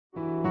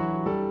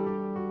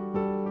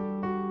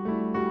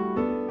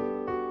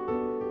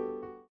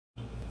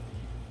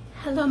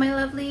Hello my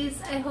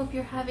lovelies, I hope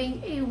you're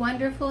having a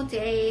wonderful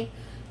day.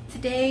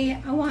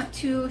 Today I want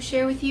to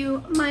share with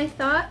you my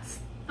thoughts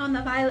on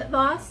the Violet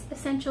Voss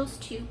Essentials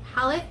 2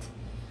 palette.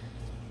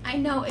 I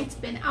know it's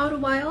been out a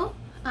while,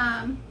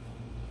 and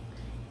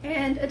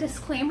a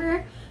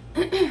disclaimer,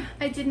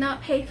 I did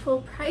not pay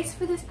full price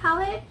for this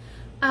palette.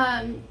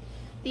 The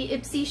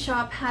Ipsy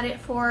shop had it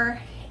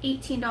for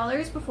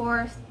 $18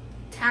 before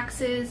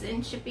taxes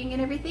and shipping and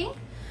everything.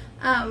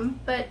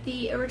 But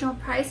the original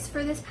price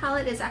for this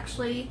palette is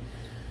actually,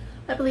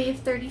 I believe,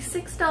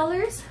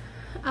 $36.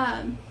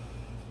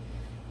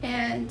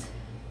 And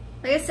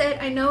like I said,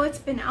 I know it's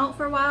been out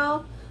for a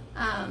while,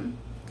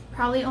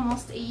 probably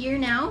almost a year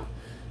now.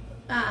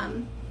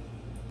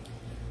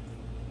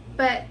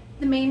 But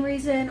the main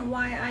reason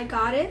why I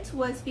got it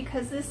was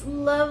because this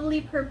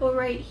lovely purple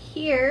right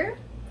here,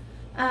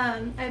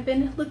 I've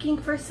been looking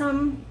for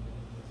something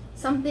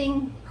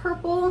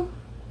purple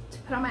to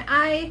put on my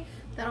eye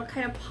that'll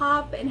kind of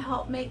pop and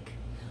help make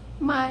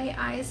my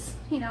eyes,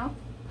 you know,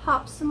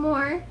 pop some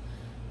more.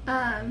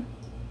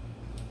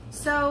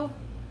 So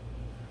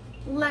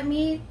let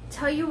me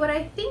tell you what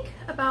I think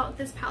about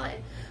this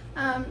palette.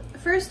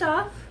 First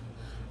off,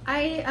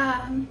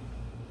 I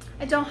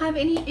don't have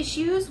any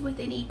issues with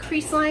any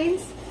crease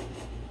lines.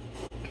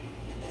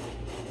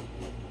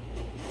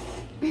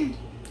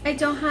 I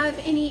don't have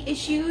any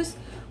issues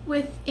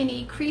with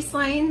any crease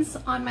lines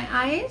on my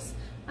eyes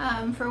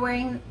for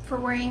wearing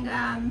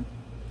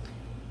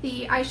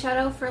the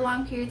eyeshadow for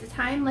long periods of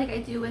time, like I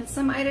do with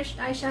some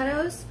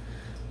eyeshadows.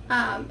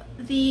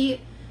 The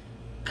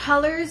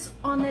colors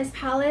on this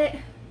palette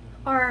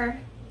are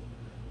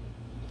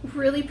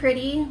really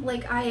pretty.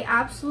 Like, I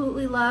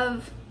absolutely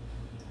love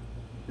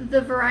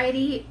the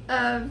variety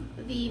of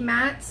the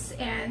mattes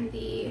and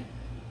the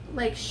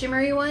like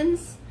shimmery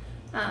ones,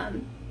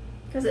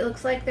 because it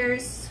looks like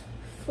there's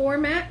 4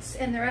 mattes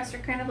and the rest are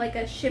kind of like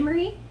a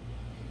shimmery.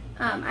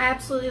 I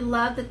absolutely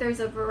love that there's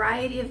a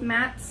variety of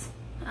mattes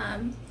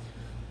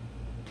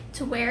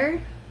to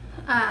wear.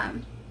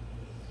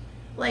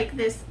 Like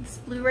this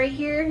blue right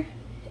here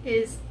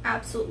is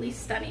absolutely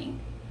stunning,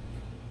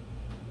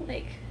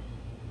 like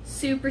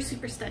super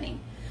stunning.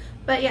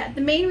 But yeah,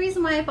 the main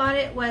reason why I bought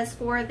it was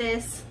for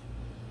this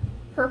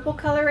purple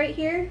color right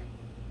here.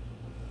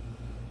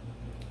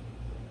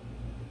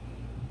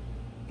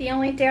 The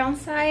only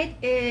downside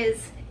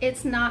is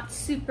it's not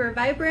super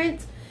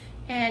vibrant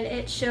and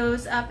it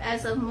shows up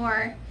as a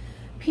more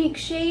pink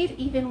shade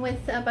even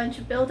with a bunch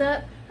of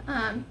buildup.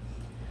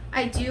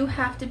 I do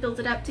have to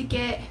build it up to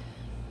get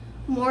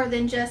more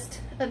than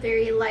just a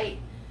very light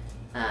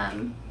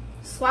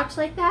swatch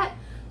like that.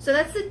 So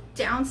that's the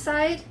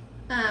downside.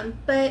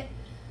 But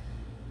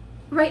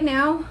right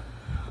now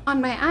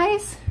on my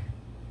eyes,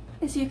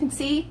 as you can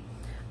see,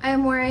 I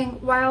am wearing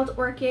Wild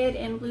Orchid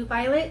and Blue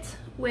Violet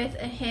with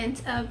a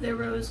hint of the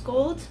Rose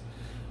Gold.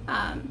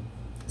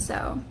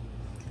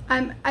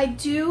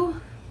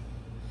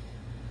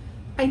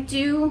 I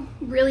do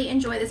really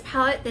enjoy this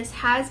palette. This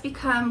has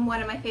become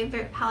one of my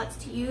favorite palettes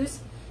to use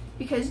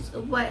because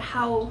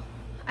how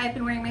I've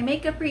been wearing my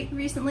makeup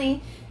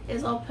recently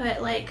is I'll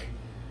put like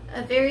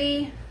a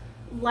very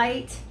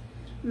light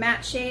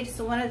matte shade,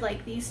 so one of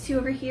like these two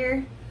over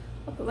here.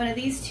 I'll put one of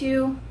these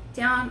two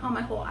down on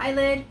my whole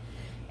eyelid,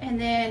 and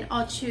then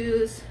I'll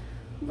choose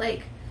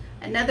like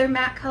another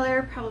matte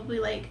color, probably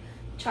like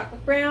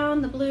chocolate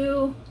brown, the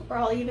blue, or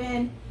I'll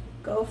even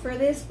go for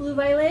this Blue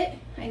Violet.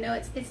 I know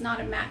it's not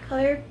a matte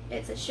color,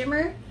 it's a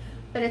shimmer,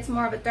 but it's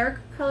more of a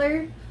dark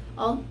color.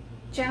 I'll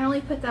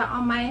generally put that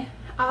on my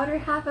outer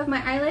half of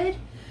my eyelid,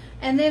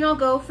 and then I'll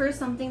go for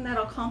something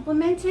that'll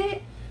complement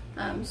it.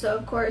 So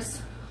of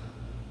course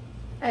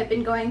I've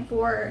been going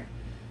for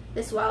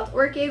this Wild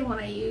Orchid when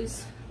I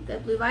use the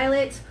Blue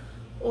Violet,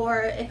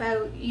 or if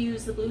I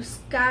use the Blue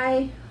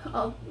Sky,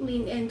 I'll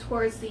lean in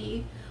towards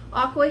the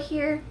aqua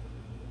here.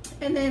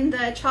 And then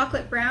the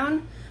chocolate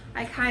brown,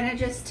 I kind of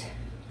just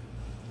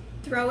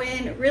throw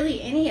in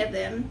really any of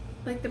them,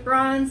 like the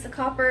bronze, the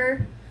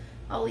copper.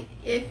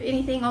 If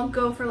anything, I'll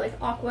go for like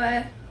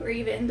aqua or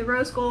even the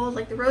rose gold.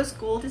 Like the rose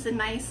gold is a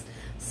nice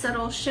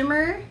subtle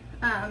shimmer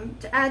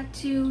to add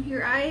to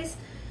your eyes.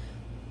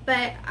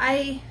 But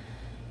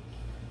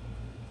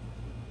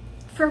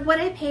for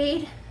what I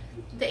paid,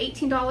 the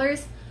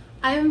 $18,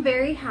 I'm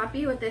very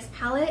happy with this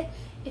palette.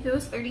 If it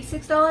was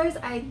 $36,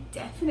 I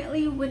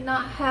definitely would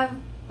not have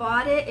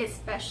bought it,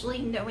 especially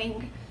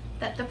knowing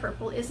that the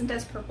purple isn't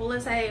as purple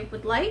as I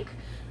would like.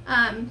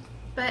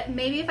 But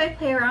maybe if I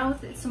play around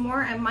with it some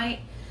more, I might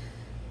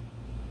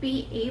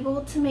be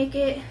able to make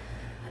it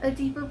a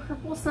deeper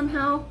purple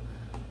somehow.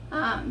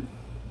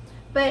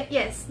 But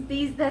yes,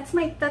 that's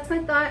my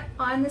thought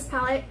on this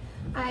palette.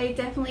 I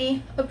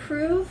definitely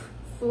approve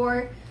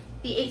for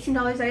the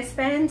 $18 that I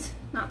spent,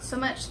 not so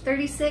much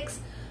 $36.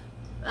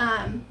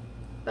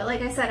 But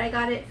like I said, I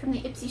got it from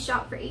the Ipsy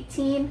shop for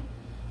 $18.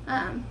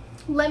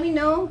 Let me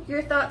know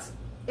your thoughts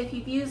if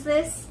you've used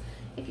this,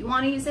 if you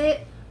want to use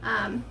it.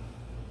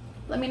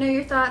 Let me know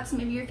your thoughts,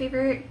 maybe your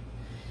favorite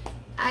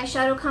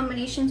eyeshadow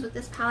combinations with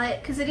this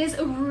palette, because it is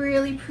a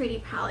really pretty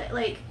palette.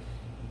 Like,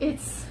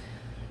 it's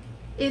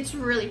it's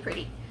really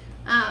pretty.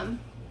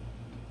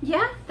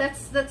 Yeah,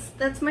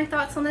 that's my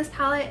thoughts on this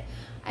palette.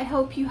 I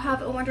hope you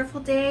have a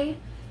wonderful day,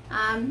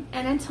 and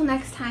until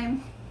next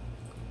time,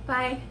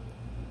 bye.